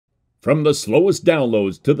From the slowest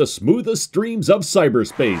downloads to the smoothest streams of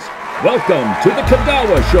cyberspace, welcome to the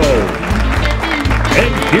Kidawa Show.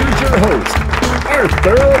 And here's your host,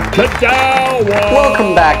 Arthur Kidawa.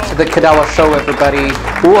 Welcome back to the Kidawa Show, everybody.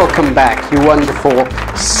 Welcome back, you wonderful,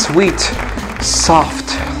 sweet,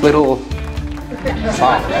 soft,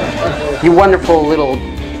 you wonderful little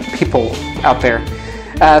people out there.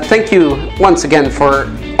 Thank you once again for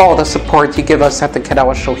all the support you give us at the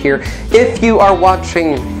Kidawa Show here. If you are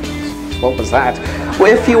watching, what was that?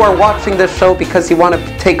 Well, if you are watching this show because you want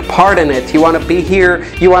to take part in it, you want to be here,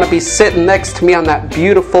 you want to be sitting next to me on that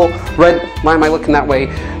beautiful red, why am I looking that way?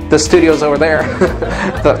 The studio's over there.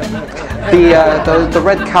 the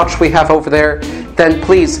red couch we have over there, then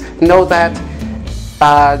please know that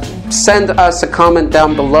send us a comment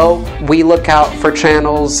down below. We look out for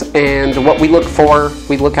channels, and what we look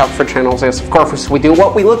out for channels, yes, of course we do.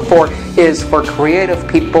 What we look for is for creative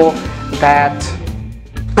people that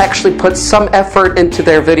actually put some effort into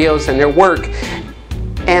their videos and their work,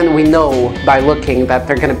 and we know by looking that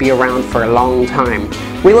they're going to be around for a long time.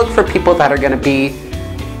 We look for people that are going to be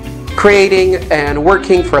creating and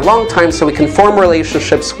working for a long time so we can form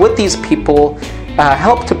relationships with these people,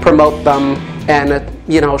 help to promote them, and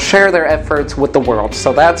share their efforts with the world.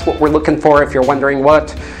 So that's what we're looking for if you're wondering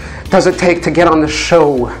what does it take to get on the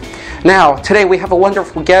show. Now, today we have a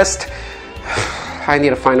wonderful guest. I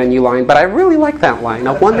need to find a new line, but I really like that line.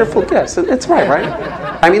 A wonderful guest. It's right?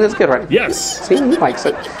 I mean, it's good, right? Yes. See, he likes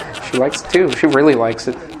it. She likes it too. She really likes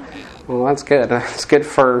it. Well, that's good. It's good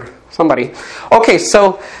for somebody. Okay,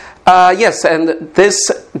 so yes, and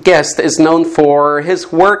this guest is known for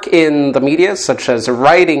his work in the media, such as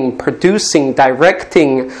writing, producing,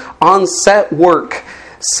 directing, on-set work.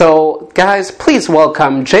 So, guys, please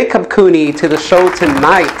welcome Jacob Cooney to the show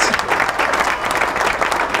tonight.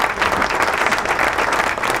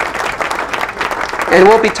 And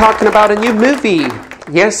we'll be talking about a new movie.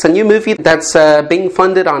 Yes, a new movie that's being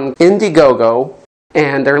funded on Indiegogo.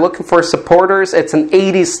 And they're looking for supporters. It's an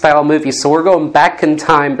 80s style movie, so we're going back in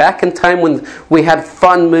time when we had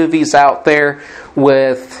fun movies out there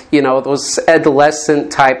with, those adolescent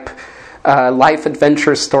type life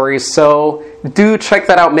adventure stories. So do check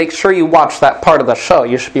that out. Make sure you watch that part of the show.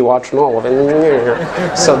 You should be watching all of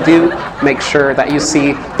it. So do make sure that you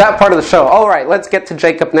see that part of the show. All right, let's get to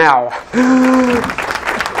Jacob now.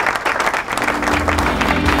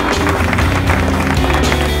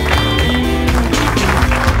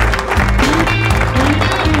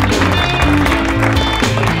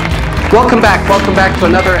 Welcome back to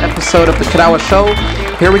another episode of the Kidawa Show.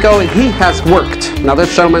 Here we go, and he has worked. Now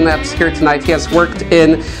this gentleman that's here tonight, he has worked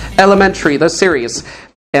in Elementary, the series,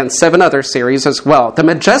 and 7 other series as well. The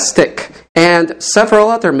Majestic, and several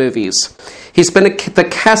other movies. He's been the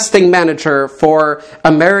casting manager for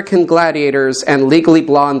American Gladiators and Legally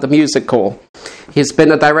Blonde, the musical. He's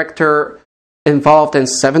been a director involved in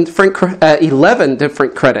 11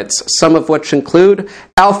 different credits, some of which include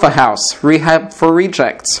Alpha House, Rehab for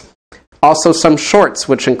Rejects. Also some shorts,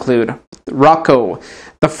 which include Rocco,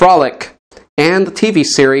 The Frolic, and the TV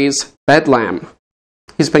series Bedlam.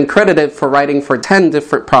 He's been credited for writing for 10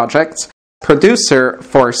 different projects, producer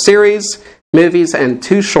for series, movies, and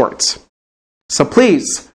 2 shorts. So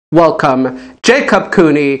please welcome Jacob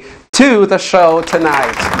Cooney to the show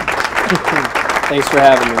tonight. Thanks for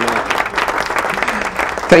having me, man.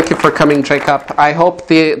 Thank you for coming, Jacob. I hope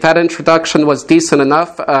that introduction was decent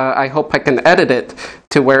enough. I hope I can edit it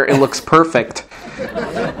to where it looks perfect.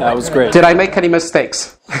 That was great. Did I make any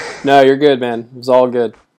mistakes? No, you're good, man. It was all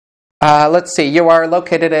good. Let's see. You are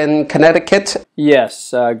located in Connecticut?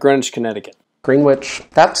 Yes, Greenwich, Connecticut. Greenwich.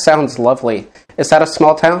 That sounds lovely. Is that a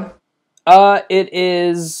small town? It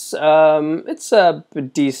is. It's a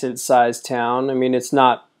decent-sized town. I mean, it's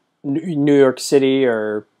not New York City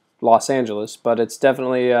or Los Angeles, but it's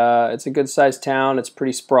definitely it's a good-sized town. It's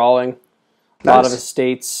pretty sprawling. A lot of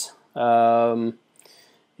estates.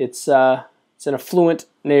 It's an affluent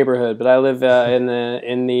neighborhood, but I live in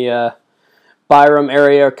the Byram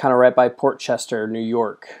area, kind of right by Port Chester, New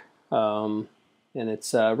York, and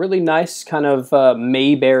it's a really nice kind of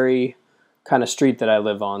Mayberry kind of street that I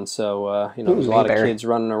live on. So there's a lot of kids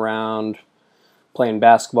running around, playing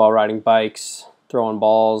basketball, riding bikes, throwing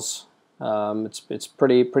balls. It's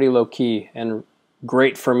pretty low key and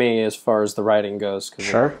great for me as far as the writing goes.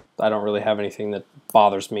 Cause I don't really have anything that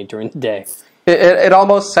bothers me during the day. It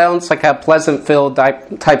almost sounds like a Pleasantville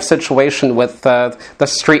type situation with the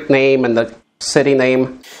street name and the city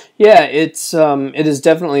name. Yeah, it is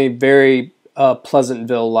definitely very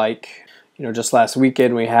Pleasantville like. Just last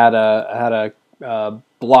weekend we had a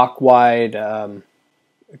block wide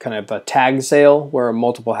kind of a tag sale where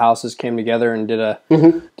multiple houses came together and did a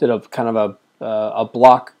kind of a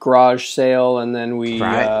block garage sale, and then we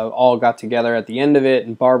all got together at the end of it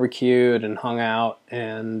and barbecued and hung out,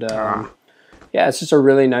 and yeah, it's just a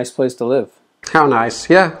really nice place to live. How nice,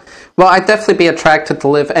 yeah. Well, I'd definitely be attracted to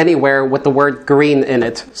live anywhere with the word green in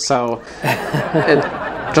it, so it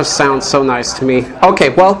just sounds so nice to me. Okay,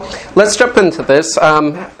 well, let's jump into this.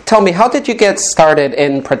 Tell me, how did you get started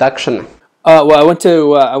in production? Well, I went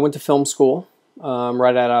to film school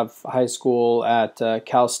right out of high school at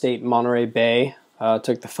Cal State Monterey Bay.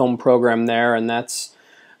 Took the film program there, and that's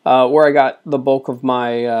where I got the bulk of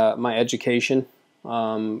my my education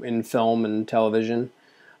in film and television.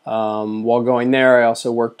 While going there, I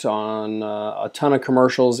also worked on a ton of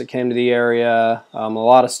commercials that came to the area, a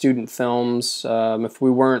lot of student films. If we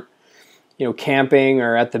weren't, camping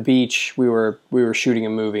or at the beach, we were shooting a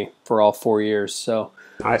movie for all 4 years. So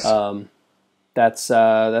nice. That's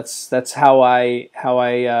how I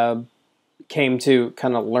came to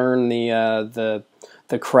kind of learn the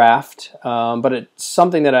craft. But it's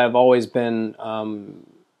something that I've always been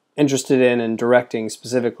interested in, and directing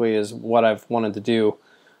specifically is what I've wanted to do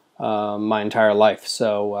my entire life.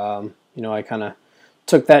 So I kind of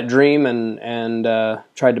took that dream and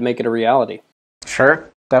tried to make it a reality. Sure,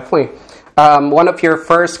 definitely. One of your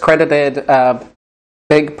first credited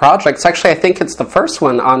big projects, actually I think it's the first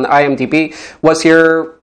one on IMDb, was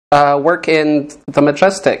your work in The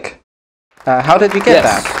Majestic. How did you get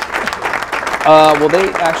that? Well, they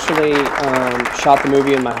actually shot the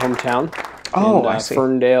movie in my hometown in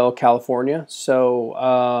Ferndale, California. So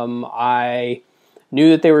I knew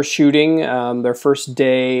that they were shooting. Their first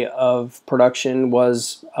day of production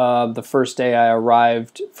was the first day I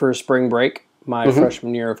arrived for spring break, my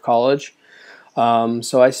freshman year of college.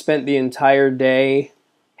 So I spent the entire day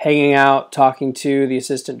hanging out, talking to the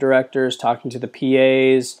assistant directors, talking to the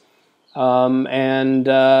PAs, and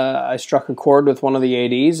I struck a chord with one of the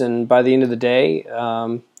ADs, and by the end of the day,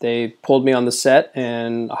 they pulled me on the set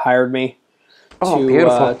and hired me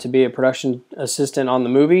to be a production assistant on the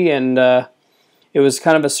movie, and it was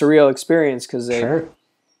kind of a surreal experience because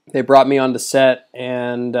they brought me onto set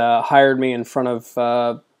and hired me in front of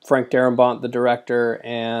Frank Darabont, the director,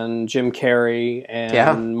 and Jim Carrey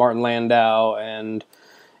and Martin Landau, and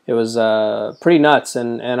it was pretty nuts.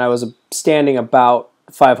 And I was standing about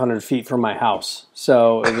 500 feet from my house,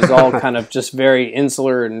 so it was all kind of just very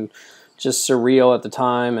insular and just surreal at the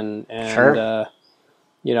time. And it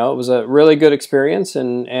was a really good experience.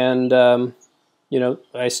 And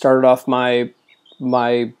I started off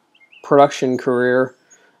my production career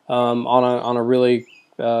on a really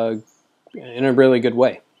in a really good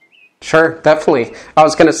way. Sure, definitely. I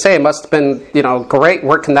was going to say it must have been great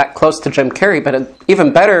working that close to Jim Carrey, but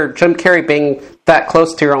even better, Jim Carrey being that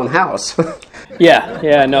close to your own house. No,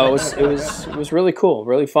 it was really cool,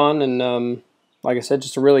 really fun, and like I said,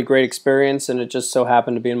 just a really great experience, and it just so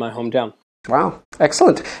happened to be in my hometown. Wow,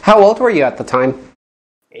 excellent. How old were you at the time?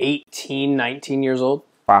 18, 19 years old.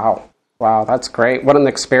 Wow, that's great. What an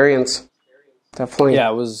experience. Definitely. Yeah,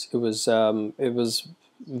 it was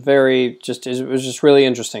very it was just really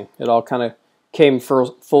interesting. It all kind of came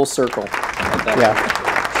full circle at that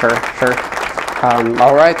point. Sure.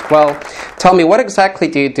 All right. Well, tell me, what exactly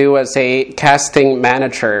do you do as a casting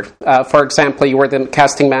manager? For example, you were the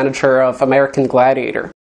casting manager of American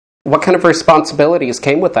Gladiator. What kind of responsibilities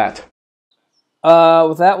came with that?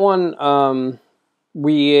 With that one,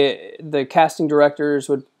 the casting directors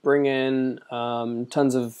would bring in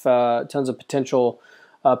tons of potential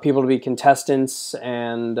people to be contestants,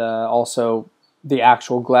 and also the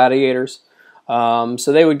actual gladiators.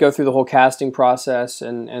 So they would go through the whole casting process,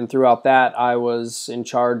 and throughout that, I was in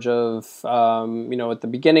charge of, at the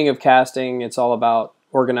beginning of casting, it's all about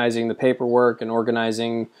organizing the paperwork and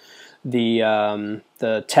organizing the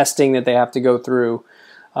testing that they have to go through.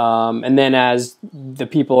 And then as the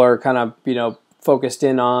people are kind of, focused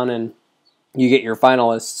in on, and you get your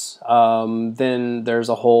finalists, then there's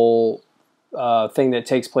a whole thing that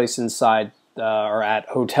takes place inside or at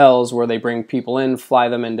hotels where they bring people in, fly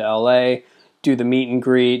them into LA, do the meet and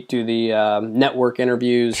greet, do the network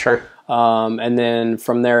interviews. Sure. And then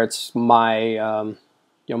from there, it's my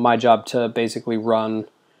my job to basically run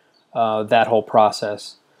that whole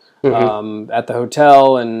process at the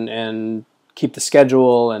hotel, and keep the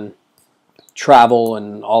schedule and travel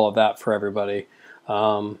and all of that for everybody.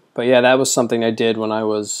 But yeah, that was something I did when I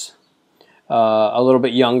was a little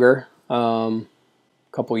bit younger. A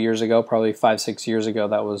couple years ago, probably 5-6 years ago,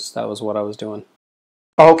 that was what I was doing.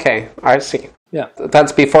 Okay, I see. Yeah.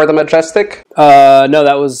 That's before The Majestic? No,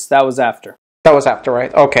 that was after. That was after,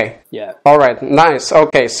 right? Okay. Yeah. All right. Nice.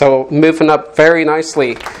 Okay, so moving up very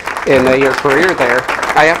nicely in your career there.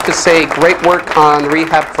 I have to say, great work on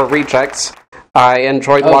Rehab for Rejects. I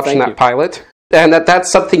enjoyed watching that pilot. And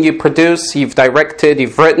that's something you produce, you've directed,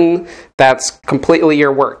 you've written. That's completely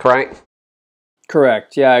your work, right?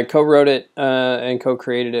 Correct. Yeah, I co-wrote it and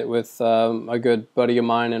co-created it with a good buddy of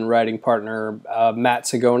mine and writing partner, Matt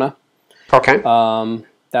Sagona. Okay.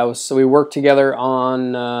 So we worked together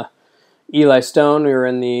on Eli Stone. We were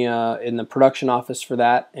in the production office for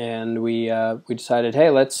that, and we decided, hey,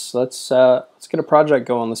 let's get a project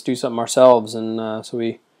going. Let's do something ourselves, and so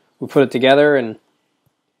we put it together and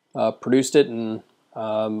produced it, and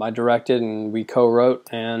I directed, and we co-wrote,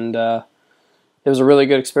 and it was a really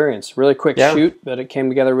good experience. Really quick shoot, but it came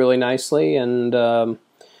together really nicely, and the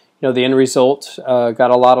end result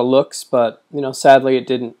got a lot of looks, but sadly it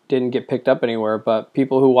didn't get picked up anywhere. But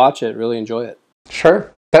people who watch it really enjoy it.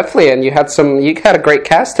 Sure. Definitely, and you had a great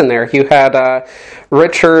cast in there. You had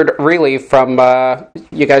Richard Reilly from,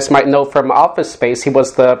 you guys might know from Office Space. He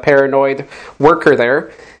was the paranoid worker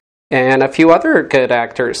there, and a few other good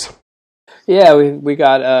actors. Yeah, we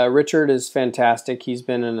got Richard is fantastic. He's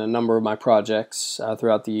been in a number of my projects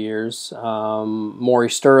throughout the years. Maury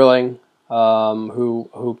Sterling,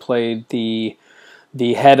 who played the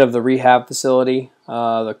head of the rehab facility,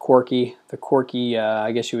 the quirky,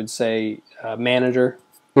 I guess you would say, manager.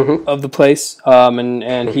 Mm-hmm. Of the place,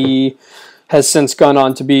 and he has since gone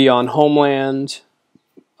on to be on Homeland,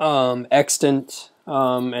 Extant,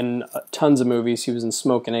 and tons of movies. He was in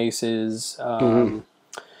Smokin' Aces,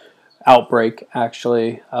 Outbreak,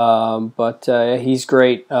 actually, but he's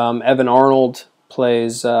great. Evan Arnold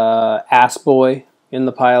plays Ass Boy in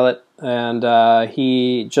the pilot, and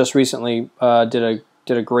he just recently did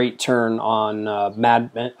a great turn on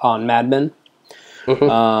Mad Men.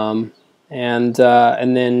 Mm-hmm. And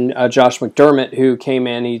then Josh McDermott, who came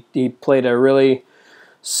in, he played a really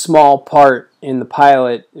small part in the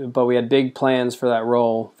pilot, but we had big plans for that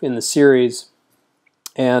role in the series.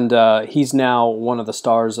 And he's now one of the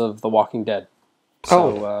stars of The Walking Dead.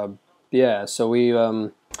 So so we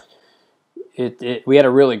had a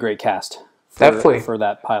really great cast for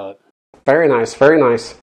that pilot. Very nice, very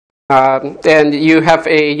nice. And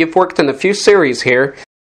you've worked in a few series here.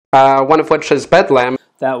 One of which is Bedlam.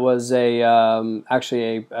 That was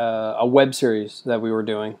actually a web series that we were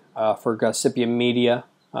doing for Gossipia Media,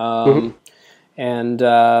 and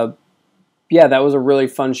that was a really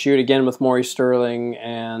fun shoot again with Maury Sterling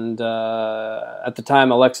and at the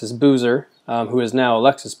time Alexis Boozer, who is now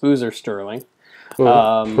Alexis Boozer Sterling.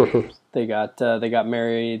 They got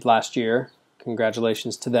married last year.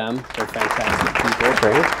 Congratulations to them. They're fantastic people.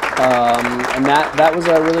 And that was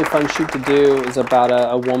a really fun shoot to do. It was about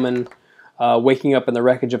a woman. Waking up in the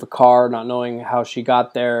wreckage of a car, not knowing how she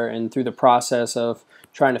got there, and through the process of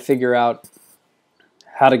trying to figure out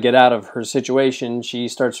how to get out of her situation, she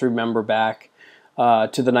starts to remember back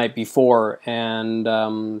to the night before, and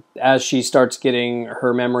as she starts getting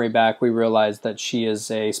her memory back, we realize that she is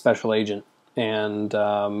a special agent, and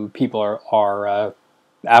people are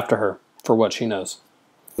after her for what she knows.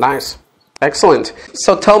 Nice. Excellent.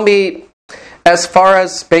 So tell me, as far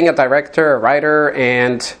as being a director, a writer,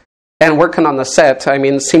 and working on the set, I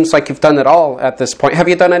mean, it seems like you've done it all at this point. Have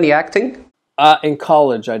you done any acting? In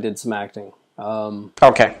college, I did some acting.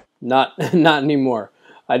 Okay. Not anymore.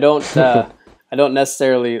 I don't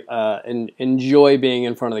necessarily enjoy being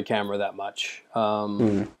in front of the camera that much.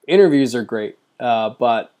 Interviews are great,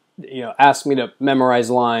 but ask me to memorize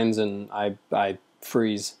lines and I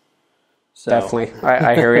freeze. So. Definitely,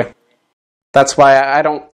 I hear you. That's why I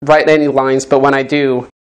don't write any lines, but when I do.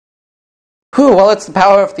 Well, it's the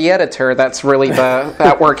power of the editor that's really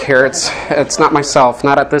that work here. It's not myself,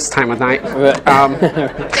 not at this time of night.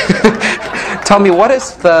 Tell me, what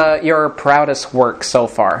is your proudest work so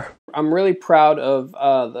far? I'm really proud of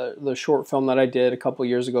the short film that I did a couple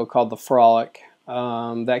years ago called The Frolic.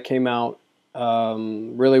 That came out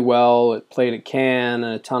really well. It played at Cannes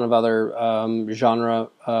and a ton of other genre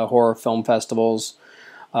horror film festivals.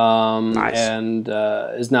 Nice. And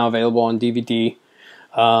is now available on DVD.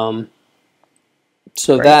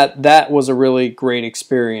 So great. that was a really great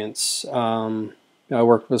experience. I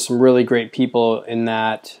worked with some really great people in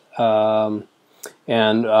that, and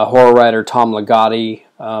horror writer Tom Ligotti,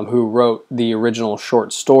 who wrote the original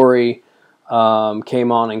short story,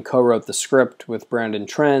 came on and co-wrote the script with Brandon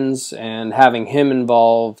Trenz, and having him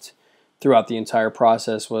involved throughout the entire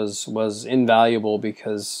process was invaluable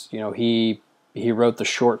because he wrote the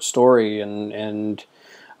short story, and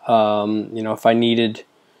if I needed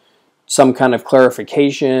some kind of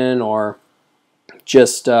clarification or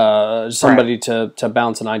just somebody to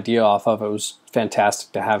bounce an idea off of. It was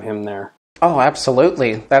fantastic to have him there. Oh,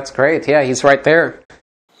 absolutely. That's great. Yeah, he's right there.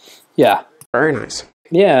 Yeah. Very nice.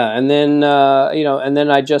 Yeah, and then and then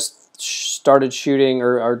I just started shooting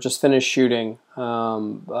or just finished shooting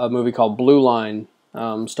a movie called Blue Line,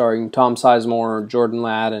 starring Tom Sizemore, Jordan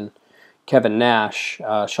Ladd, and Kevin Nash.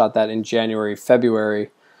 Shot that in January, February,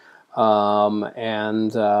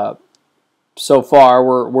 and so far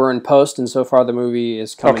we're in post, and so far the movie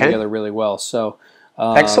is coming together really well. So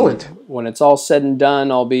excellent. When it's all said and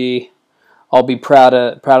done, I'll be proud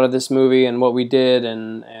of this movie and what we did,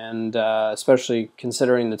 and especially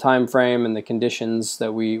considering the time frame and the conditions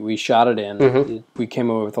that we shot it in. We came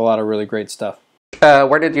away with a lot of really great stuff.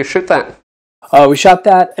 Where did you shoot that? We shot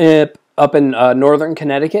that up in northern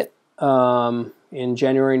Connecticut in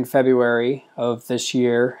January and February of this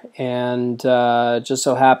year, and just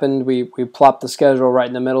so happened we plopped the schedule right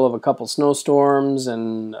in the middle of a couple snowstorms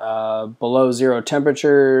and below zero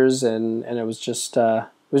temperatures, and it was just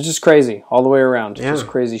crazy all the way around. Yeah. It was a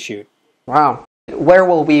crazy shoot. Wow. Where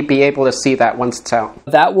will we be able to see that once it's out?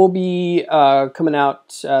 That will be coming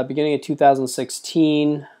out beginning of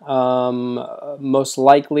 2016. Most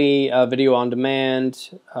likely video on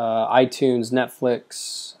demand, iTunes,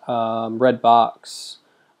 Netflix, Redbox.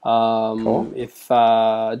 Cool. If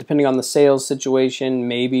depending on the sales situation,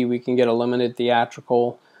 maybe we can get a limited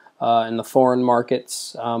theatrical in the foreign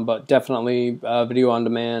markets, but definitely video on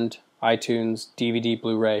demand, iTunes, DVD,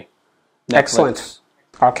 Blu-ray, Netflix. Excellent.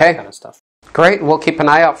 Okay. That kind of stuff. Great. We'll keep an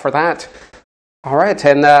eye out for that. All right.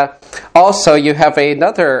 And also, you have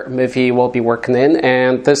another movie we'll be working in,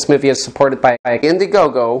 and this movie is supported by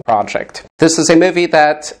Indiegogo Project. This is a movie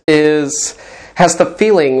that has the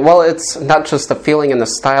feeling, well, it's not just the feeling and the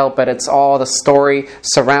style, but it's all the story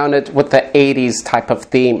surrounded with the 80s type of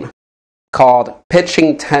theme, called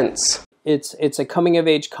Pitching Tents. It's a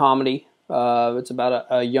coming-of-age comedy. It's about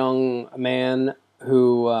a young man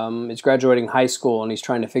who is graduating high school, and he's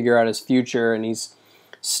trying to figure out his future, and he's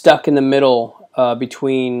stuck in the middle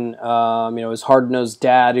between his hard-nosed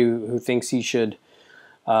dad who thinks he should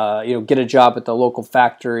get a job at the local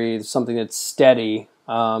factory, something that's steady,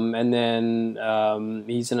 and then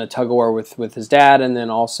he's in a tug-of-war with his dad, and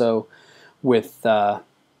then also with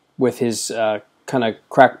his kind of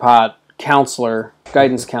crackpot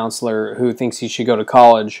guidance counselor who thinks he should go to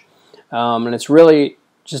college. And it's really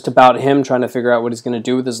just about him trying to figure out what he's going to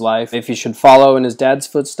do with his life, if he should follow in his dad's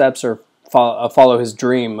footsteps or follow his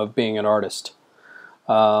dream of being an artist.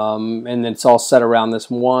 And it's all set around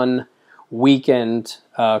this one weekend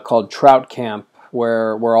called Trout Camp,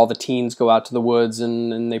 where all the teens go out to the woods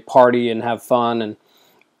and they party and have fun. And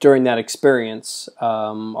during that experience,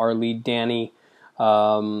 our lead, Danny,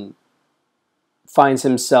 finds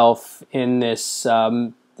himself in this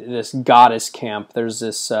goddess camp. There's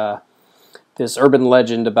this urban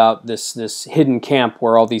legend about this hidden camp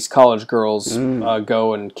where all these college girls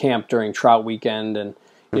go and camp during trout weekend, and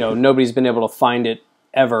nobody's been able to find it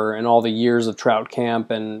ever in all the years of trout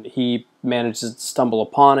camp, and he manages to stumble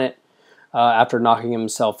upon it after knocking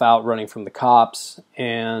himself out running from the cops,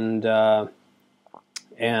 and in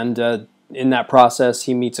that process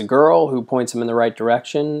he meets a girl who points him in the right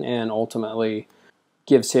direction and ultimately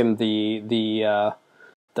gives him the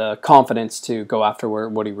confidence to go after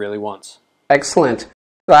what he really wants. Excellent.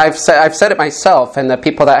 I've said it myself, and the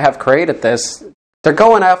people that have created this, they're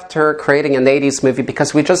going after creating an 80s movie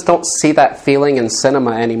because we just don't see that feeling in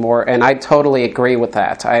cinema anymore, and I totally agree with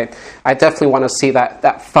that. I definitely want to see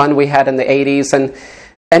that fun we had in the 80s, and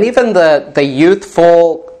even the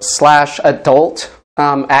youthful / adult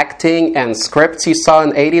acting and scripts you saw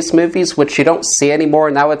in 80s movies, which you don't see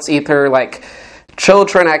anymore. Now it's either like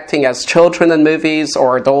children acting as children in movies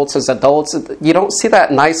or adults as adults. You don't see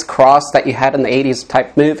that nice cross that you had in the 80s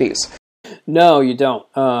type movies. No, you don't.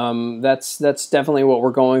 That's definitely what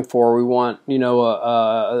we're going for. We want,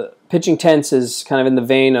 Pitching Tents is kind of in the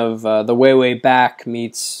vein of The Way Back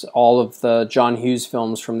meets all of the John Hughes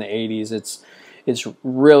films from the 80s. It's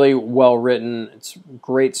really well written. It's a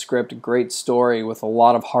great script, a great story with a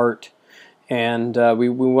lot of heart. And we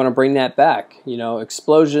want to bring that back.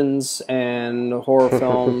 Explosions and horror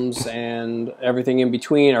films and everything in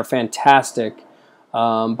between are fantastic.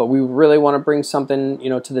 But we really want to bring something,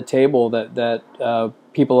 to the table that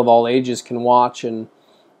people of all ages can watch and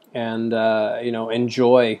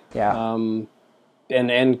enjoy. Yeah.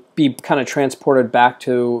 And be kind of transported back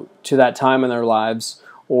to that time in their lives,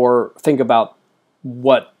 or think about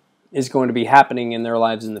what is going to be happening in their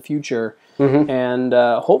lives in the future. Mm-hmm. And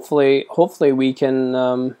hopefully we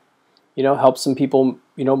can, help some people,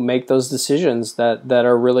 make those decisions that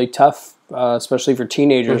are really tough, especially for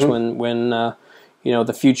teenagers, mm-hmm. when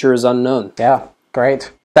the future is unknown. Yeah,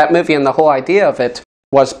 great. That movie and the whole idea of it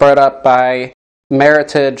was brought up by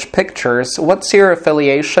Meritage Pictures. What's your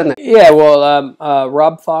affiliation? Yeah, well,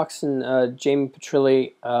 Rob Fox and Jamie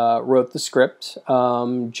Petrilli wrote the script.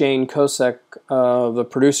 Jane Kosek, the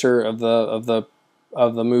producer of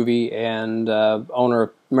the movie and owner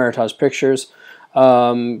of Meritage Pictures,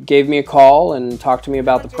 gave me a call and talked to me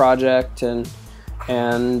about the project, and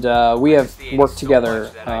we have worked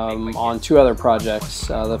together on 2 other projects.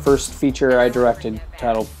 The first feature I directed,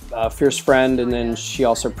 titled Fierce Friend, and then she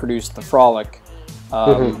also produced The Frolic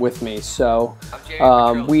with me. So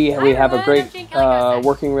we have a great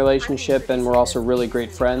working relationship, and we're also really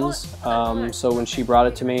great friends. So when she brought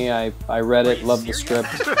it to me, I read it, loved the script,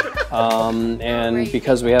 and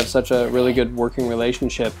because we have such a really good working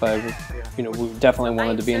relationship, we definitely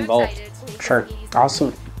wanted to be involved. Sure.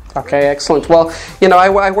 Awesome. Okay, excellent. Well,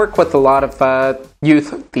 I work with a lot of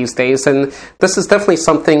youth these days, and this is definitely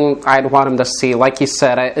something I'd want them to see. Like you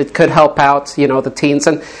said, it could help out, the teens,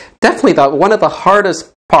 and definitely one of the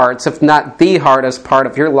hardest parts, if not the hardest part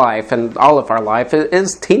of your life and all of our life,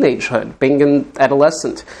 is teenagehood, being an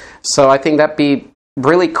adolescent. So I think that'd be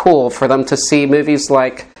really cool for them to see movies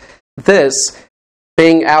like this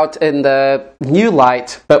being out in the new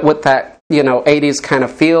light, but with that 80s kind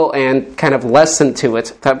of feel and kind of lesson to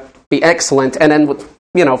it. That'd be excellent. And then,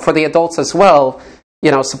 for the adults as well,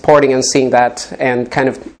 supporting and seeing that and kind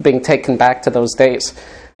of being taken back to those days.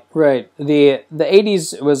 Right. The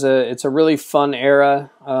 80s it's a really fun era,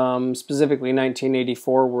 specifically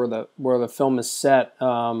 1984, where the film is set.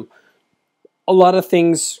 A lot of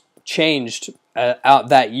things changed out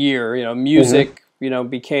that year. Music,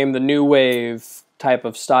 became the new wave type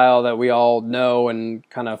of style that we all know and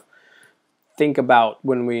kind of think about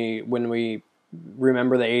when we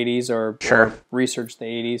remember the 80s or research the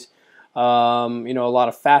 80s. A lot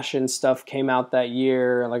of fashion stuff came out that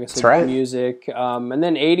year, like I said, right. Music. And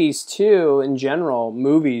then 80s too, in general,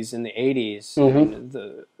 movies in the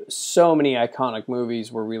 80s. So many iconic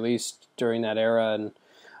movies were released during that era,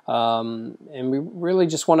 and we really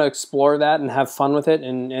just want to explore that and have fun with it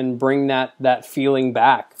and bring that feeling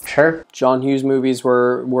back. Sure. John Hughes movies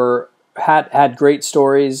had great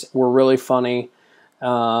stories, were really funny,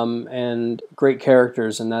 and great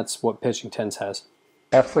characters, and that's what Pitching Tents has.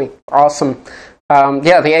 Definitely. Awesome. The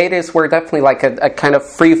 80s were definitely like a kind of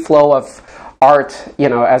free flow of art,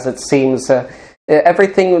 as it seems.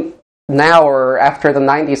 Everything now or after the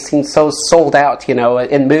 90s seems so sold out,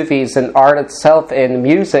 in movies and art itself and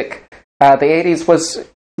music. The 80s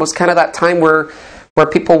was kind of that time where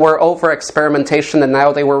people were over experimentation, and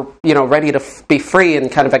now they were, ready to be free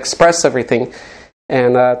and kind of express everything.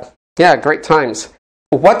 And great times.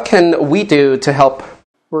 What can we do to help?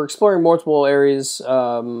 We're exploring multiple areas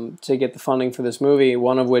to get the funding for this movie,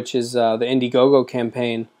 one of which is the Indiegogo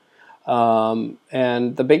campaign.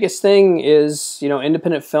 And the biggest thing is,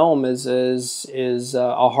 independent film is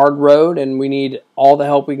a hard road, and we need all the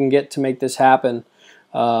help we can get to make this happen.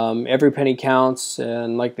 Every penny counts,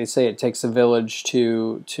 and like they say, it takes a village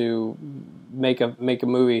to make a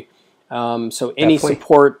movie. So any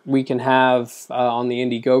support we can have on the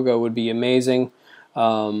Indiegogo would be amazing.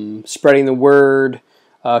 Spreading the word,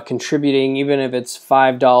 contributing, even if it's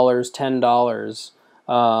 $5, $10,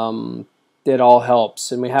 it all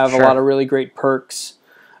helps. And we have a lot of really great perks.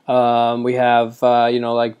 We have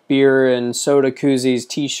like beer and soda koozies,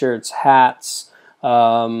 T-shirts, hats,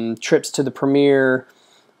 trips to the premiere,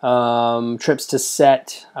 trips to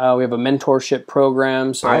set. We have a mentorship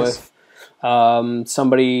program. So if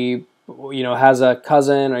somebody has a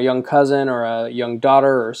cousin, a young cousin, or a young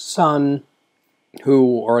daughter or son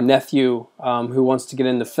or a nephew who wants to get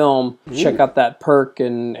into film, check out that perk,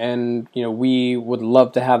 and we would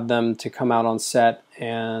love to have them to come out on set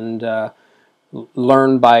and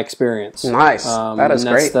learn by experience. Nice. That is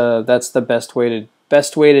great. That's the best way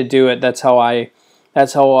to do it. That's how I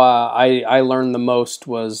learned the most,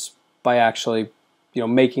 was by actually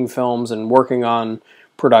making films and working on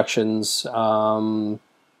productions. And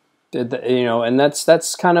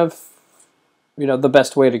that's kind of the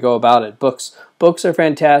best way to go about it. Books are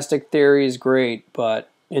fantastic. Theory is great, but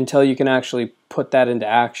until you can actually put that into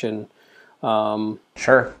action, that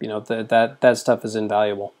stuff is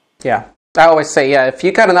invaluable. Yeah. I always say, if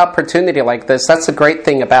you got an opportunity like this, that's a great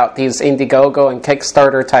thing about these Indiegogo and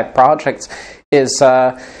Kickstarter type projects is,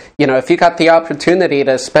 if you got the opportunity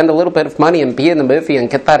to spend a little bit of money and be in the movie and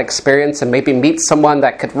get that experience and maybe meet someone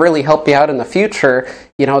that could really help you out in the future,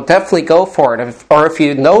 definitely go for it. Or if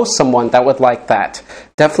you know someone that would like that,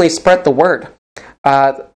 definitely spread the word.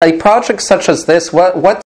 A project such as this,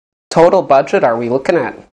 what total budget are we looking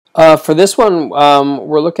at? For this one,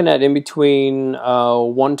 we're looking at in between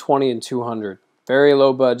 120 and 200. Very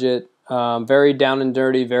low budget, very down and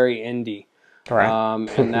dirty, very indie. Right.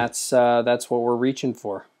 And that's what we're reaching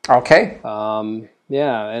for. Okay.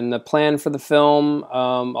 Yeah, and the plan for the film,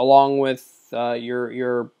 along with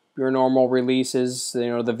your normal releases, the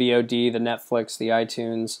VOD, the Netflix, the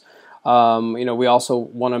iTunes. We also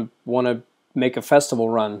want to make a festival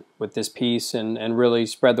run with this piece and really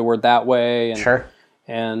spread the word that way. And, Sure.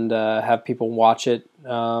 And have people watch it,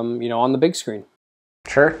 on the big screen.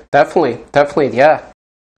 Sure. Definitely. Yeah.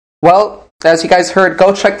 Well, as you guys heard,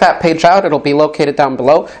 go check that page out. It'll be located down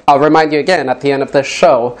below. I'll remind you again at the end of this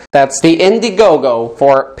show, that's the Indiegogo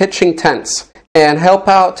for pitching tents. And help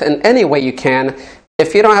out in any way you can.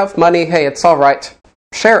 If you don't have money, hey, it's all right.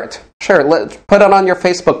 Share it. Put it on your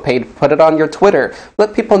Facebook page. Put it on your Twitter.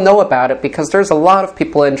 Let people know about it, because there's a lot of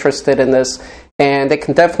people interested in this, and they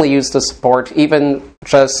can definitely use the support, even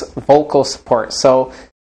just vocal support. So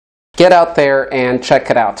get out there and check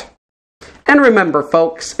it out. And remember,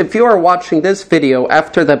 folks, if you are watching this video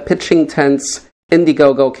after the Pitching Tents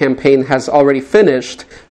Indiegogo campaign has already finished,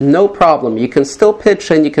 no problem. You can still pitch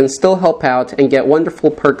and you can still help out and get wonderful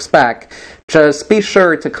perks back. Just be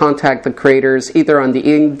sure to contact the creators either on the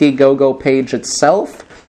Indiegogo page itself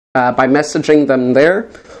by messaging them there,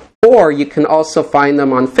 or you can also find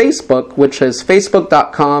them on Facebook, which is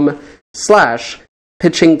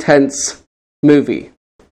facebook.com/pitchingtentsmovie.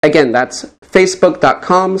 Again, that's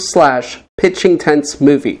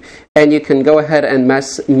facebook.com/pitchingtentsmovie. And you can go ahead and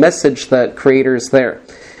message the creators there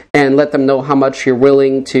and let them know how much you're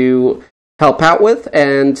willing to help out with,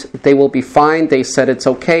 and they will be fine. They said it's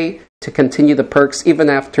okay to continue the perks even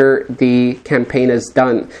after the campaign is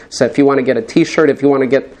done. So if you want to get a t-shirt, if you want to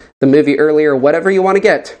get the movie earlier, whatever you want to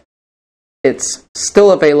get, it's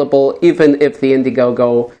still available even if the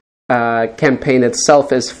Indiegogo campaign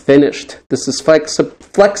itself is finished. This is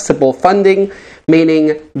flexible funding,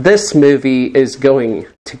 meaning this movie is going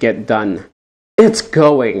to get done. It's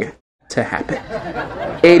going to happen.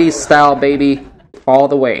 80s style, baby, all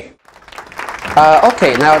the way.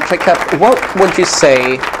 Okay, now Jacob, what would you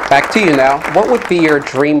say, back to you now, what would be your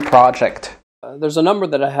dream project? There's a number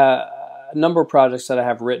of projects that I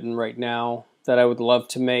have written right now that I would love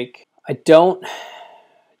to make. I don't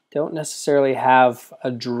necessarily have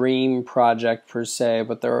a dream project per se,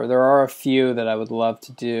 but there are a few that I would love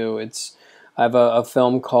to do. I have a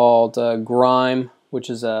film called Grime, which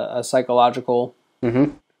is a psychological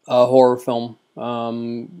horror film,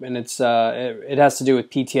 and it has to do with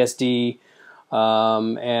PTSD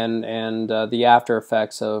and the after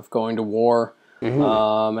effects of going to war. It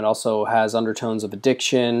also has undertones of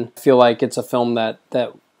addiction. I feel like it's a film that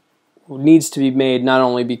needs to be made, not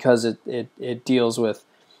only because it deals with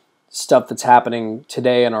stuff that's happening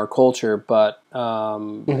today in our culture, but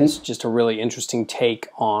it's just a really interesting take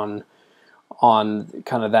on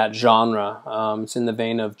kind of that genre. It's in the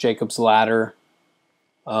vein of Jacob's Ladder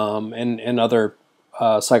and other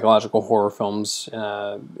psychological horror films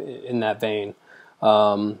in that vein.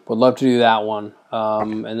 Would love to do that one.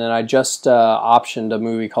 And then I just optioned a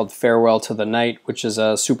movie called Farewell to the Night, which is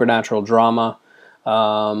a supernatural drama.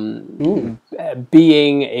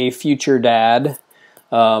 Being a future dad,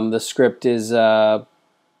 the script is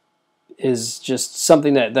just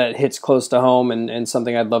something that hits close to home and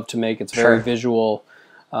something I'd love to make. It's very visual,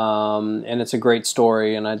 and it's a great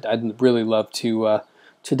story, and I'd really love to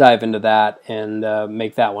dive into that and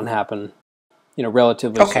make that one happen,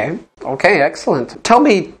 relatively soon. Okay, excellent. Tell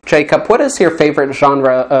me, Jacob, what is your favorite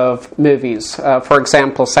genre of movies? For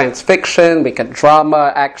example, science fiction, we get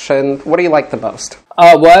drama, action. What do you like the most?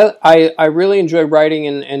 Well, I really enjoy writing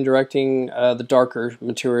and directing the darker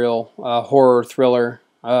material, horror, thriller,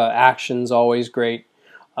 action's always great.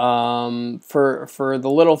 For the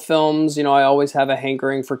little films, I always have a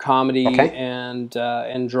hankering for comedy and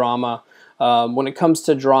drama. When it comes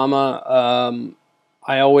to drama,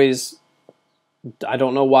 I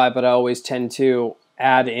don't know why, but I always tend to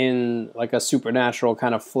add in like a supernatural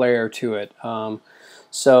kind of flair to it.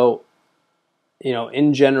 So,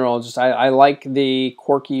 in general, just I like the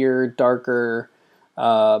quirkier, darker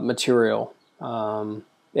material. And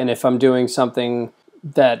if I'm doing something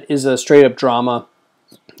that is a straight up drama,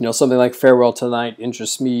 something like Farewell Tonight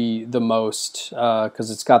interests me the most because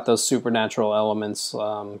it's got those supernatural elements,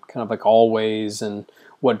 kind of like Always and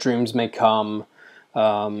What Dreams May Come.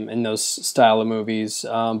 In those style of movies,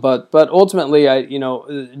 but ultimately,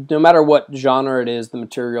 no matter what genre it is, the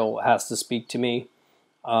material has to speak to me,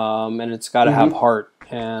 and it's got to have heart.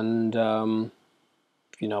 And I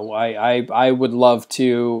would love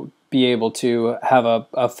to be able to have a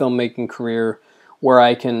filmmaking career where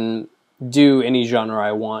I can do any genre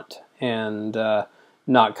I want and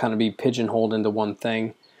not kind of be pigeonholed into one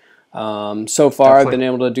thing. So far, I've been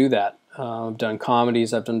able to do that. I've done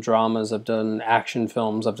comedies, I've done dramas, I've done action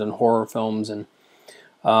films, I've done horror films, and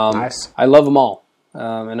Nice. I love them all.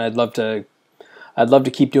 And I'd love to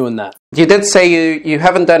keep doing that. You did say you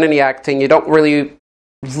haven't done any acting. You don't really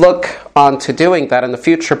look onto doing that in the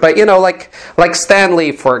future. But, you know, like Stan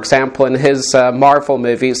Lee, for example, in his Marvel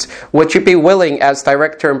movies, would you be willing as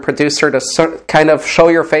director and producer to kind of show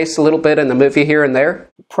your face a little bit in the movie here and there?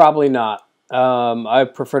 Probably not. I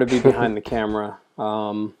prefer to be behind the camera.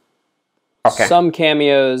 Okay. Some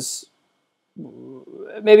cameos,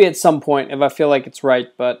 maybe at some point if I feel like it's right,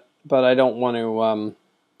 but I don't want to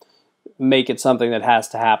make it something that has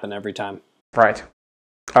to happen every time. Right.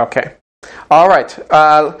 Okay. All right.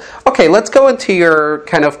 Okay, let's go into your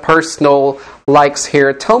kind of personal likes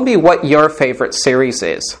here. Tell me what your favorite series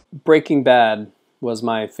is. Breaking Bad was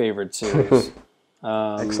my favorite series.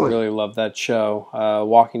 Excellent. Really love that show.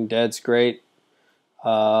 Walking Dead's great.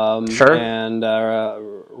 Sure. And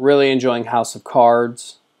really enjoying House of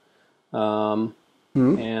Cards. And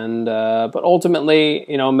but ultimately,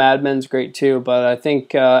 you know, Mad Men's great too. But I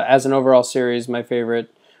think as an overall series, my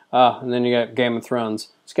favorite. And then you got Game of Thrones.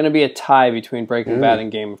 It's going to be a tie between Breaking Bad and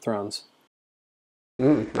Game of Thrones.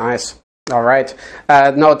 Nice. All right.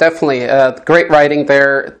 No, definitely. Great writing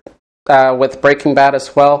there with Breaking Bad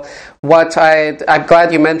as well. I'm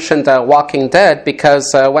glad you mentioned Walking Dead,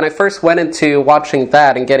 because when I first went into watching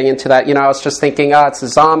that and getting into that, you know, I was just thinking, it's a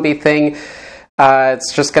zombie thing.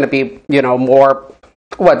 It's just going to be, you know, more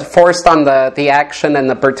forced on the action and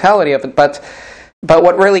the brutality of it. But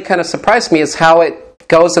what really kind of surprised me is how it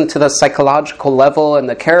goes into the psychological level and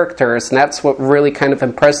the characters, and that's what really kind of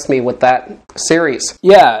impressed me with that series.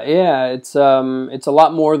 Yeah, it's a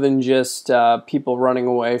lot more than just people running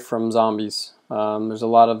away from zombies. There's a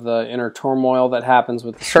lot of the inner turmoil that happens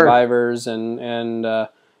with the survivors, and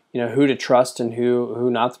you know, who to trust and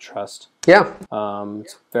who not to trust. Yeah.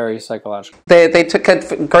 It's very psychological. They took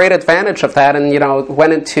a great advantage of that, and, you know,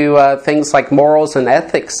 went into things like morals and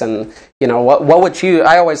ethics, and, you know, what would you...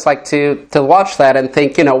 I always like to watch that and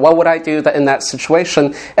think, you know, what would I do in that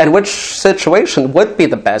situation, and which situation would be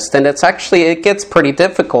the best? And it gets pretty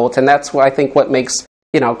difficult, and that's what I think what makes,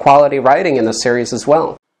 you know, quality writing in the series as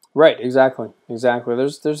well. Right, exactly.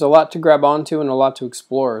 There's a lot to grab onto and a lot to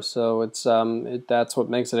explore, so it's that's what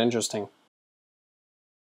makes it interesting.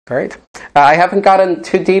 Great. I haven't gotten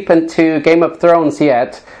too deep into Game of Thrones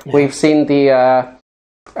yet. We've seen the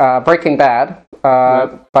Breaking Bad,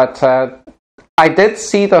 but I did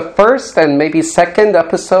see the first and maybe second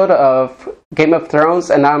episode of Game of Thrones,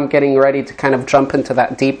 and now I'm getting ready to kind of jump into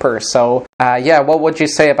that deeper. So, what would you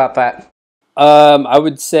say about that? I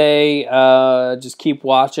would say just keep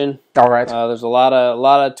watching. All right. There's a lot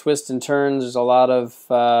of twists and turns. There's a lot of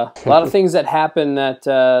things that happen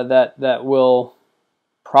that will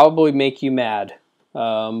probably make you mad,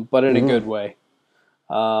 but in a good way.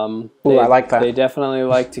 I like that. They definitely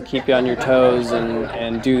like to keep you on your toes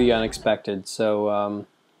and do the unexpected. So,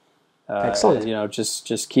 excellent. You know,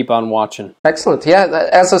 just keep on watching. Excellent. Yeah,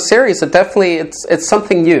 as a series, it's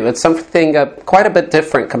something new. It's something quite a bit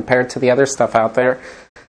different compared to the other stuff out there.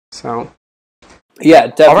 So, yeah,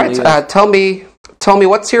 definitely. All right. Tell me,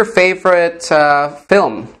 what's your favorite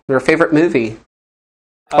film? Your favorite movie?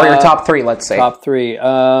 Or your top three, let's say. Top three.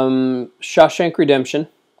 Shawshank Redemption.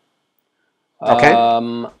 Okay.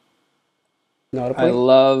 Notably.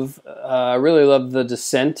 I really love The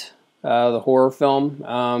Descent, the horror film.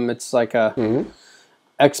 It's like a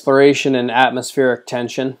exploration in atmospheric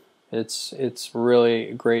tension. It's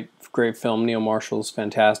really a great film. Neil Marshall's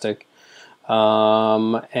fantastic.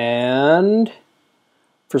 And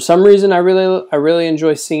for some reason, I really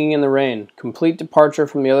enjoy Singing in the Rain. Complete departure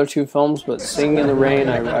from the other two films, but Singing in the Rain,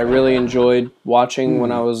 I really enjoyed watching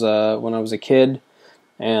when I was a kid,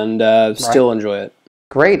 and still enjoy it.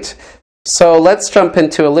 Great. So let's jump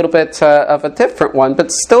into a little bit of a different one,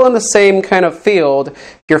 but still in the same kind of field.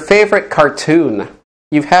 Your favorite cartoon?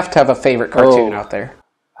 You have to have a favorite cartoon out there.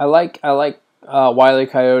 I like Wile E.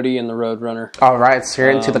 Coyote and the Roadrunner. All right, so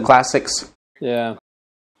you're into the classics. Yeah.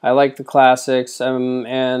 I like the classics, and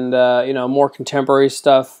you know, more contemporary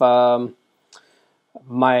stuff.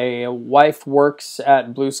 My wife works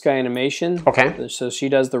at Blue Sky Animation, so she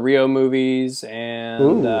does the Rio movies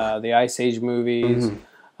and the Ice Age movies.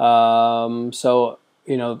 So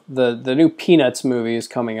you know, the new Peanuts movie is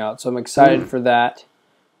coming out, so I'm excited for that.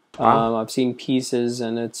 I've seen pieces,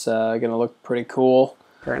 and it's going to look pretty cool.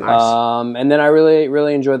 Very nice. And then I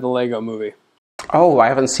really enjoyed the Lego movie. Oh, I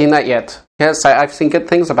haven't seen that yet. Yes, I've seen good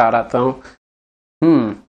things about it, though.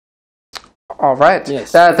 All right.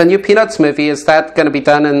 Yes. The new Peanuts movie, is that going to be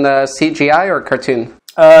done in CGI or cartoon?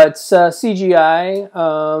 It's CGI,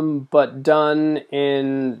 but done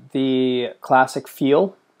in the classic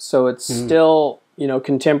feel. So it's still,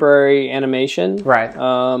 contemporary animation. Right.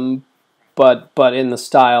 But in the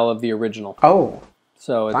style of the original. Oh.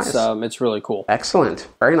 So it's really cool. Excellent.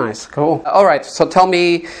 Very nice. Cool. All right. So tell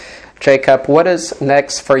me, Jacob, what is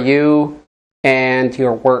next for you and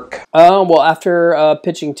your work? Well, after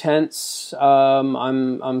pitching Tents,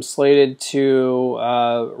 I'm slated to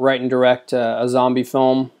write and direct a zombie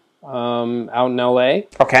film out in LA.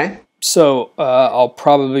 Okay. So I'll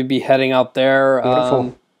probably be heading out there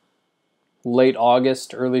late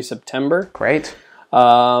August, early September. Great.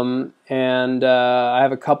 And I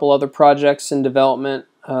have a couple other projects in development.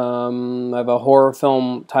 I have a horror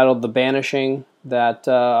film titled The Banishing that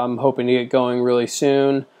I'm hoping to get going really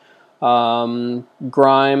soon. Grime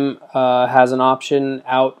has an option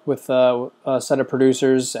out with a set of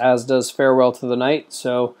producers, as does Farewell to the Night.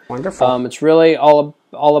 So wonderful. It's really all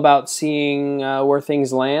about seeing where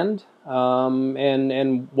things land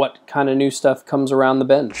and what kind of new stuff comes around the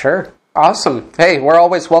bend. Sure. Awesome. Hey, we're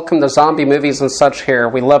always welcome to zombie movies and such here.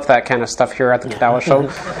 We love that kind of stuff here at the Kidawa Show.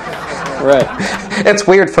 Right. It's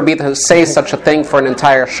weird for me to say such a thing for an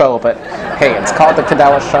entire show, but hey, it's called the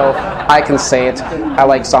Kidawa Show. I can say it. I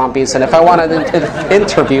like zombies, and if I want to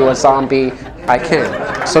interview a zombie, I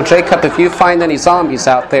can. So, Jacob, if you find any zombies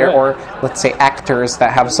out there, or let's say actors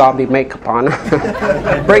that have zombie makeup on,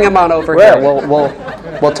 bring them on over here.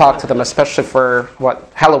 We'll talk to them, especially for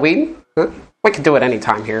Halloween. Huh? We can do it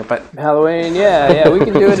anytime here, but Halloween, yeah, we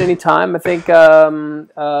can do it anytime. I think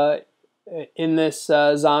in this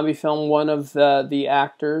zombie film, one of the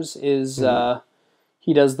actors is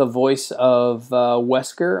he does the voice of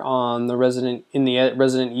Wesker on the Resident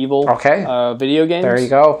Evil video games. There you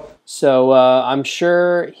go. So I'm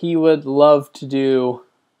sure he would love to do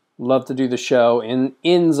the show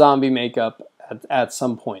in zombie makeup at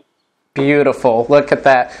some point. Beautiful. Look at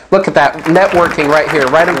that. Look at that networking right here,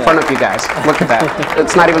 right in front of you guys. Look at that.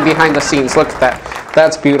 It's not even behind the scenes. Look at that.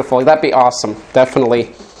 That's beautiful. That'd be awesome.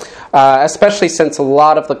 Definitely. Especially since a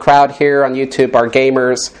lot of the crowd here on YouTube are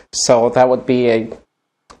gamers, so that would be a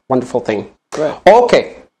wonderful thing. Right.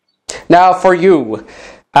 Okay. Now for you,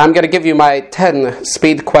 I'm going to give you my 10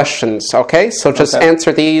 speed questions, okay? So just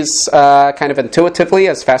answer these kind of intuitively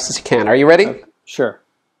as fast as you can. Are you ready? Okay. Sure.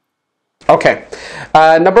 Okay.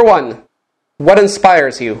 Number 1, what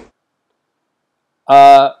inspires you?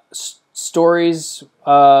 Stories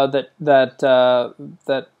that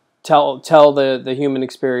tell the human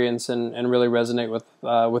experience and really resonate with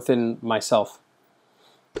within myself.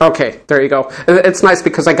 Okay, there you go. It's nice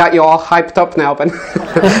because I got you all hyped up now, but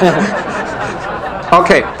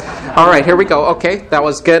okay. All right, here we go. Okay, that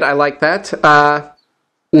was good. I like that.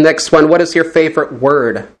 Next one, what is your favorite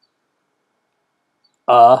word?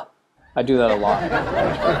 I do that a lot.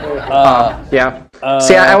 Yeah.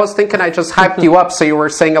 See, I was thinking I just hyped you up so you were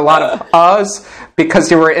saying a lot of uhs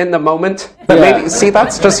because you were in the moment. But maybe, see,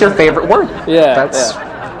 that's just your favorite word. Yeah, that's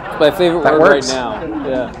my favorite word works. right now.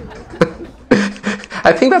 Yeah.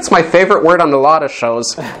 I think that's my favorite word on a lot of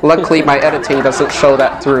shows. Luckily, my editing doesn't show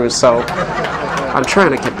that through, so I'm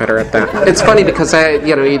trying to get better at that. It's funny because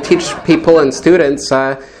you teach people and students,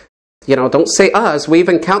 don't say uhs. We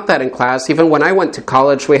even count that in class. Even when I went to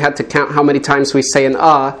college, we had to count how many times we say an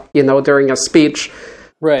during a speech.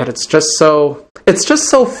 Right. But it's just so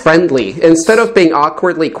friendly. Instead of being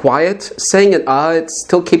awkwardly quiet, saying an it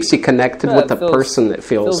still keeps you connected with the person. It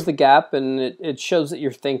fills the gap, and it shows that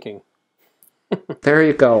you're thinking. There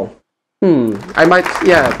you go. I might,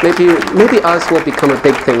 maybe us will become a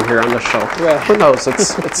big thing here on the show. Yeah. Who knows?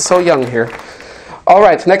 It's so young here. All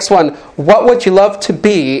right, next one. What would you love to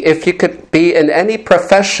be if you could be in any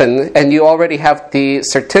profession and you already have the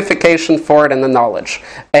certification for it and the knowledge,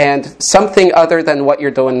 and something other than what you're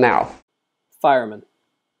doing now? Fireman.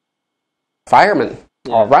 Fireman.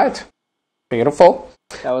 Yeah. All right. Beautiful.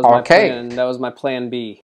 That was my plan. That was my plan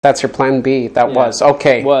B. That's your plan B. That was.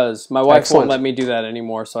 Okay. It was. My wife won't let me do that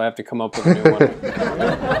anymore, so I have to come up with a new one.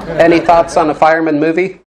 Any thoughts on a fireman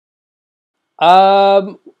movie?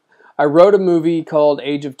 I wrote a movie called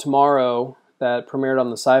Age of Tomorrow that premiered on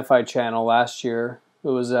the Sci-Fi Channel last year. It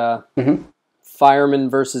was firemen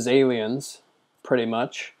versus aliens, pretty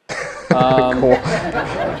much. Cool.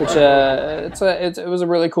 Which it was a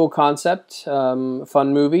really cool concept,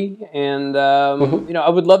 fun movie, and I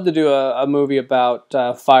would love to do a movie about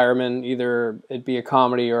firemen. Either it be a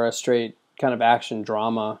comedy or a straight kind of action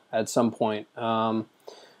drama at some point. Sure.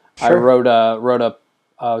 I wrote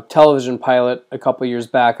a television pilot a couple years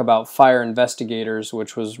back about fire investigators,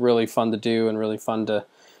 which was really fun to do and really fun to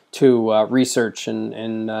research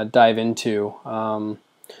and dive into.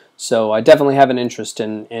 So I definitely have an interest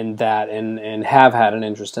in that, and have had an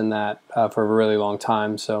interest in that for a really long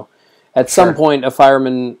time. So at some point, a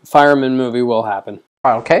fireman movie will happen.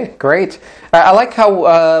 Okay, great. I like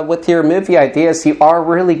how with your movie ideas, you are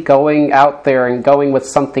really going out there and going with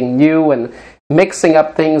something new and mixing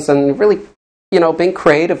up things and really, being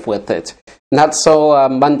creative with it. Not so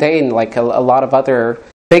mundane like a lot of other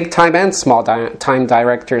big-time and small-time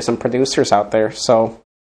directors and producers out there. So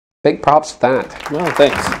big props for that. Well,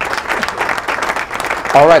 thanks.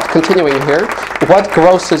 All right, continuing here. What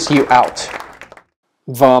grosses you out?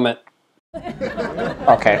 Vomit.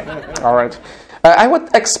 Okay, all right. I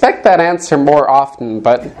would expect that answer more often,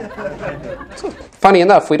 but funny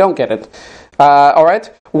enough, we don't get it. All right.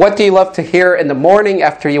 What do you love to hear in the morning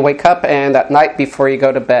after you wake up and at night before you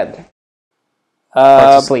go to bed?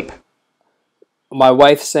 Or to sleep? My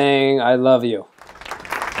wife saying, "I love you."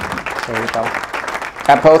 There you go.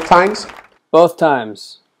 At both times? Both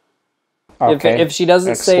times. Okay. If she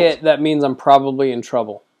doesn't say it, that means I'm probably in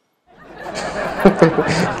trouble.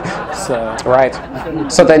 So.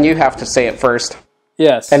 Right. So then you have to say it first.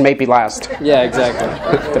 Yes. And maybe last. Yeah,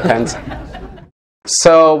 exactly. Depends.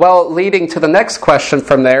 So, leading to the next question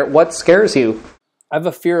from there, what scares you? I have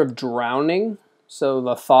a fear of drowning. So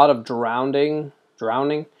the thought of drowning,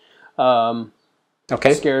 scares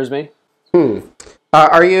me.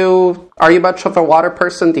 Are you much of a water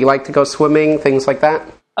person? Do you like to go swimming, things like that?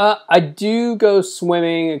 I do go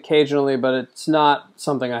swimming occasionally, but it's not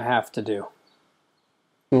something I have to do.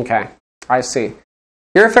 Okay, I see.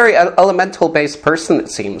 You're a very elemental-based person, it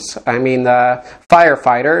seems. I mean,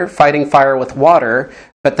 firefighter, fighting fire with water,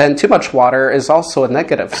 but then too much water is also a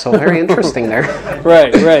negative, so very interesting there.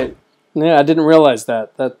 Right. Yeah, I didn't realize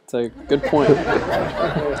that. That's a good point.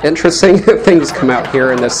 Interesting things come out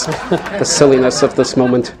here in the silliness of this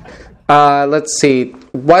moment. Let's see.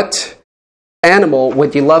 What animal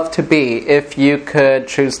would you love to be if you could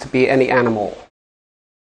choose to be any animal?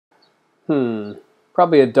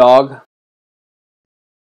 Probably a dog.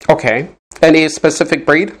 Okay. Any specific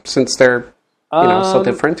breed, since they're so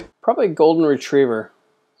different? Probably a golden retriever.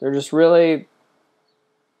 They're just really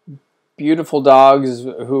beautiful dogs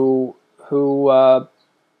who are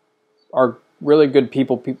really good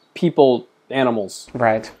people animals.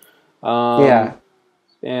 Right.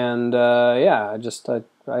 And I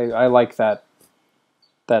like that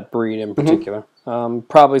breed in particular.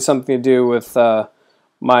 Probably something to do with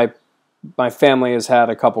my family has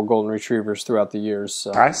had a couple golden retrievers throughout the years.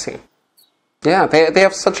 So. I see. Yeah, they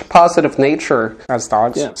have such a positive nature as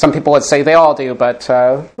dogs. Yeah. Some people would say they all do, but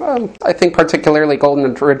I think particularly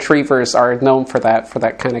golden retrievers are known for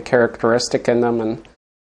that kind of characteristic in them, and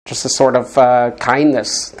just a sort of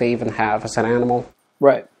kindness they even have as an animal.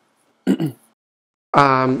 Right.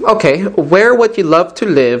 Okay, where would you love to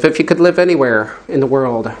live if you could live anywhere in the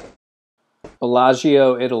world?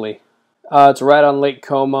 Bellagio, Italy. It's right on Lake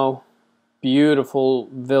Como. Beautiful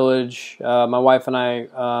village. My wife and I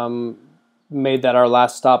made that our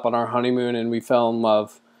last stop on our honeymoon, and we fell in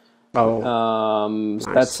love. Nice.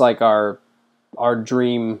 That's like our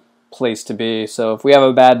dream place to be. So if we have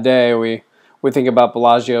a bad day, we think about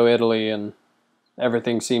Bellagio, Italy, and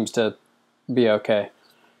everything seems to be okay.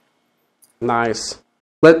 Nice.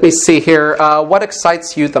 Let me see here. What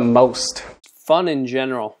excites you the most? Fun in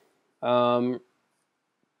general. Let's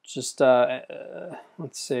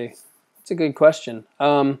see. It's a good question.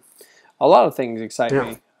 A lot of things excite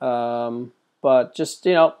me. But just,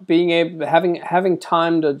 being able, having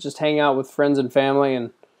time to just hang out with friends and family,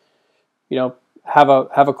 and have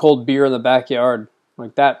a cold beer in the backyard,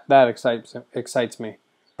 like that excites me.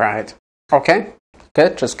 Right. Okay.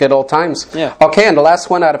 Good. Just good old times. Yeah. Okay, and the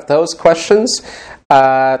last one out of those questions,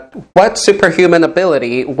 what superhuman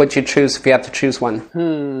ability would you choose if you had to choose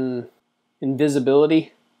one?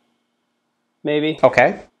 Invisibility, maybe.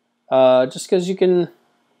 Okay. Just because you can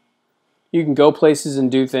go places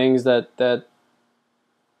and do things that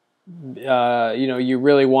you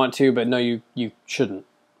really want to, but no, you shouldn't,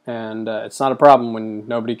 and it's not a problem when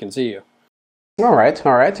nobody can see you. All right.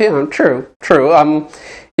 Yeah, true.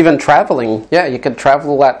 Even traveling, you could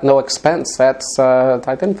travel at no expense. That's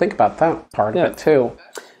I didn't think about that part of it too.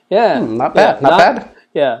 Yeah, not bad. Not bad.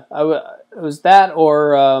 Yeah, it was that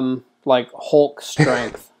or like Hulk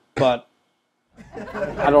strength, but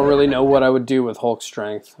I don't really know what I would do with Hulk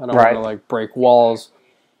strength. I don't want to break walls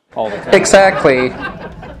all the time. Exactly.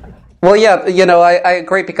 Well, yeah, I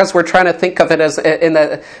agree, because we're trying to think of it as in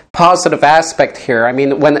a positive aspect here. I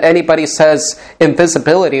mean, when anybody says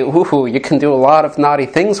invisibility, you can do a lot of naughty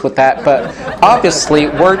things with that, but obviously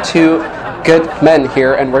we're to good men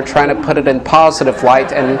here, and we're trying to put it in positive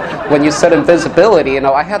light. And when you said invisibility,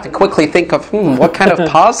 I had to quickly think of, what kind of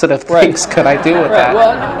positive things could I do with that?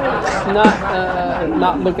 Well,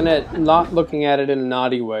 not looking at it in a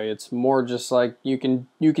naughty way. It's more just like you can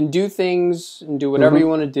do things and do whatever you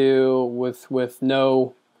want to do with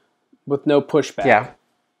no pushback. Yeah,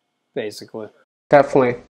 basically.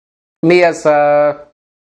 Definitely. Me as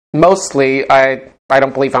mostly, I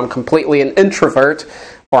don't believe I'm completely an introvert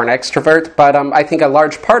or an extrovert, but I think a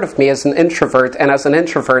large part of me is an introvert, and as an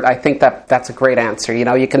introvert, I think that's a great answer.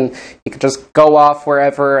 You can just go off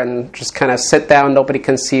wherever and just kind of sit down. Nobody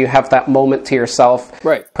can see you. Have that moment to yourself.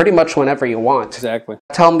 Right. Pretty much whenever you want. Exactly.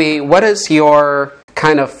 Tell me, what is your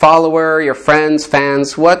kind of follower, your friends,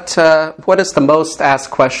 fans? What is the most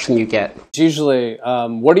asked question you get? It's usually,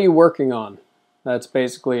 what are you working on? That's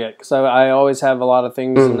basically it. Because I always have a lot of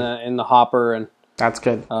things in the hopper, and that's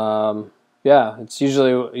good. Yeah, it's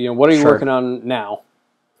usually, what are you working on now?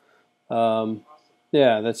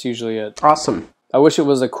 Yeah, that's usually it. Awesome. I wish it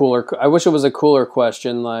was a cooler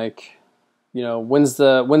question, like, when's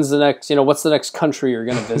the next, what's the next country you're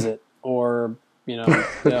going to visit, or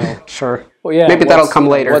Sure. Well, yeah, maybe that'll come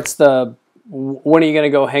later. When are you going to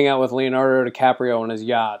go hang out with Leonardo DiCaprio on his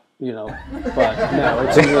yacht? But no,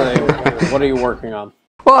 it's usually, what are you working on?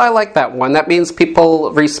 Well, I like that one. That means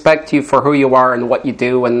people respect you for who you are and what you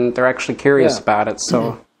do, and they're actually curious about it.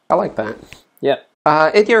 So I like that. Yeah.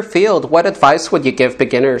 In your field, what advice would you give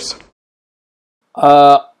beginners?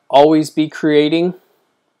 Always be creating.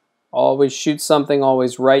 Always shoot something.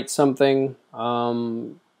 Always write something.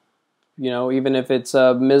 Even if it's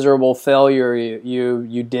a miserable failure,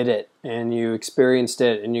 you did it and you experienced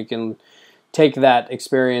it, and you can take that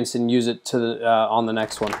experience and use it to on the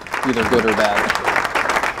next one, either good or bad.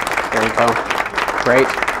 There you go. Great.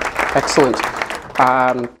 Excellent.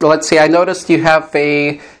 Let's see. I noticed you have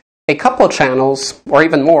a couple channels, or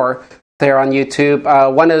even more, there on YouTube.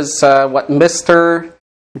 One is Mr.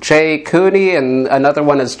 J. Cooney, and another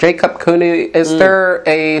one is Jacob Cooney. Is there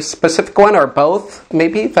a specific one, or both,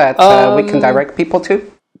 maybe, that we can direct people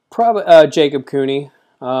to? Probably Jacob Cooney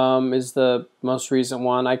is the most recent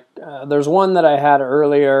one. There's one that I had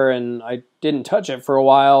earlier, and I didn't touch it for a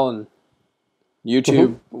while, and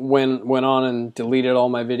YouTube went on and deleted all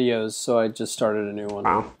my videos, so I just started a new one.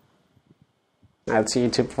 Wow. That's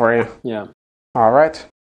YouTube for you. Yeah. All right.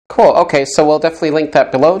 Cool. Okay, so we'll definitely link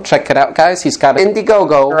that below. Check it out, guys. He's got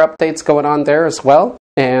Indiegogo updates going on there as well,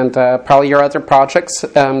 and probably your other projects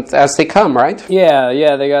as they come, right?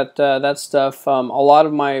 Yeah, they got that stuff. A lot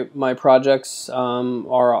of my projects they're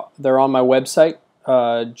on my website,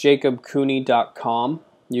 jacobcooney.com.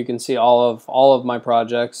 You can see all of my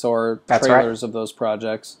projects or trailers of those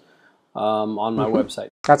projects on my website.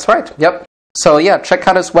 That's right. Yep. So yeah, check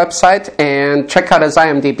out his website and check out his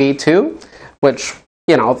IMDb too, which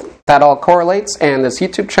that all correlates, and his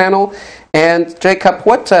YouTube channel. And Jacob,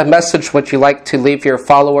 what message would you like to leave your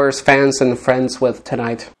followers, fans, and friends with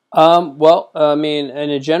tonight? Well, I mean, in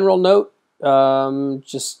a general note,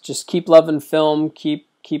 just keep loving film, keep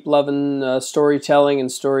loving storytelling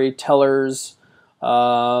and storytellers.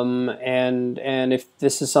 And if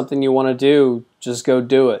this is something you want to do, just go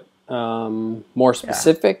do it. More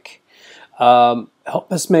specific,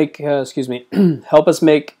 help us make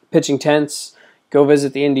pitching tents. Go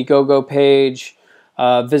visit the Indiegogo page,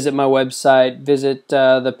 visit my website, visit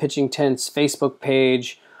the Pitching Tents Facebook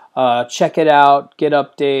page, check it out, get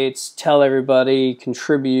updates, tell everybody,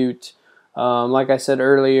 contribute. Like I said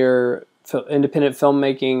earlier, independent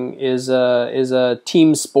filmmaking is a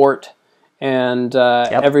team sport. And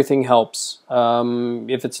everything helps.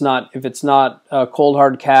 If it's not cold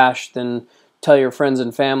hard cash, then tell your friends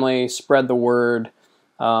and family, spread the word.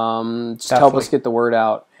 Just help us get the word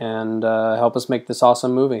out and help us make this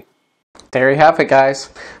awesome movie. There you have it, guys.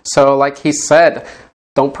 So, like he said,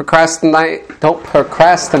 don't procrastinate. Don't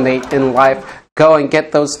procrastinate in life. Go and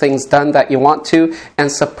get those things done that you want to,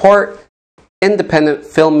 and support independent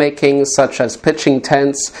filmmaking such as Pitching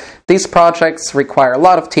Tents. These projects require a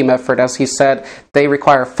lot of team effort, as he said. They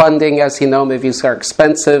require funding. As you know, movies are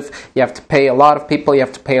expensive. You have to pay a lot of people. You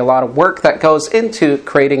have to pay a lot of work that goes into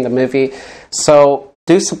creating the movie. So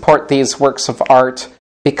do support these works of art,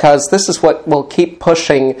 because this is what will keep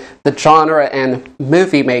pushing the genre and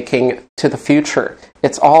movie making to the future.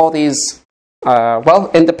 It's all these,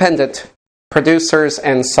 independent producers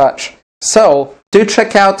and such. So do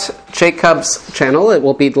check out Jacob's channel. It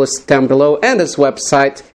will be listed down below, and his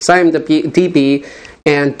website, IMDb,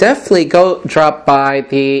 and definitely go drop by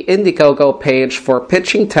the Indiegogo page for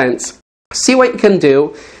Pitching Tents. See what you can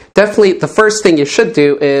do. definitely the first thing you should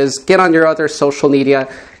do is get on your other social media,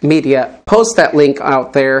 post that link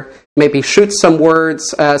out there, maybe shoot some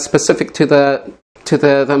words specific to the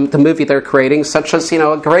movie they're creating, such as,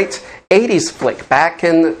 a great 80s flick back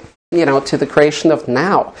in, to the creation of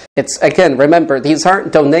now. It's, again, remember, these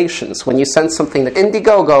aren't donations. When you send something to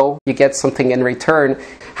Indiegogo, you get something in return.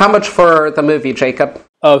 How much for the movie, Jacob?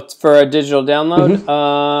 Oh, for a digital download?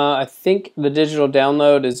 I think the digital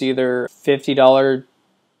download is either $50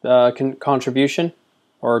 contribution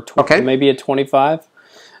or maybe a $25.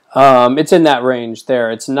 It's in that range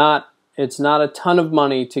there. It's not a ton of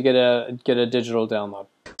money to get a digital download.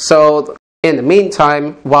 So in the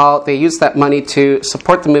meantime, while they use that money to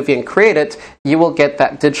support the movie and create it, you will get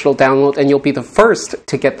that digital download and you'll be the first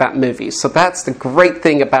to get that movie. So that's the great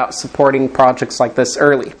thing about supporting projects like this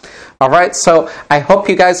early. All right, so I hope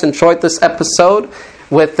you guys enjoyed this episode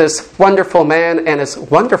with this wonderful man and his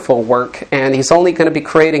wonderful work, and he's only going to be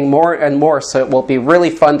creating more and more, so it will be really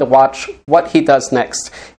fun to watch what he does next.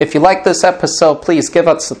 If you like this episode, please give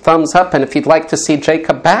us a thumbs up, and if you'd like to see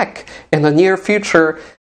Jacob back in the near future,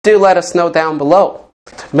 do let us know down below.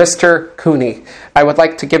 Mr. Cooney, I would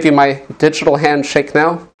like to give you my digital handshake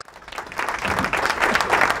now.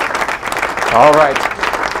 All right.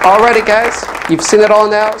 Alrighty, guys, you've seen it all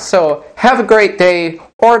now, so have a great day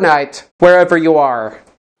or night wherever you are.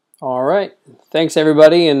 All right. Thanks,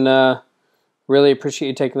 everybody, and really appreciate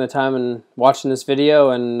you taking the time and watching this video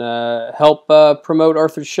and help promote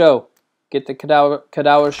Arthur's show. Get the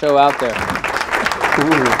Kidawa Show out there.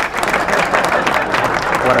 Ooh.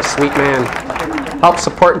 What a sweet man. Help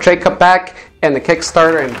support Jacob back and the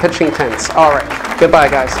Kickstarter and pitching tents. All right. Goodbye,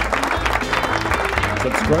 guys.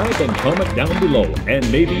 Subscribe and comment down below,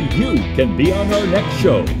 and maybe you can be on our next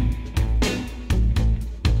show.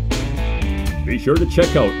 Be sure to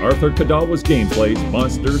check out Arthur Kidawa's gameplays,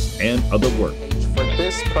 monsters, and other work. For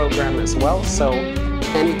this program as well, so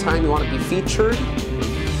anytime you want to be featured,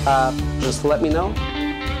 just let me know.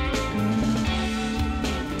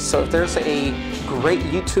 So if there's a great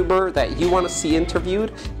YouTuber that you want to see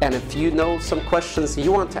interviewed, and if you know some questions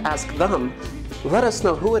you want to ask them, let us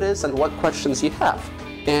know who it is and what questions you have.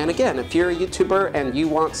 And again, if you're a YouTuber and you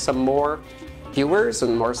want some more viewers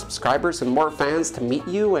and more subscribers and more fans to meet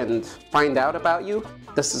you and find out about you,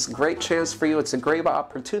 this is a great chance for you. It's a great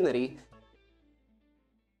opportunity.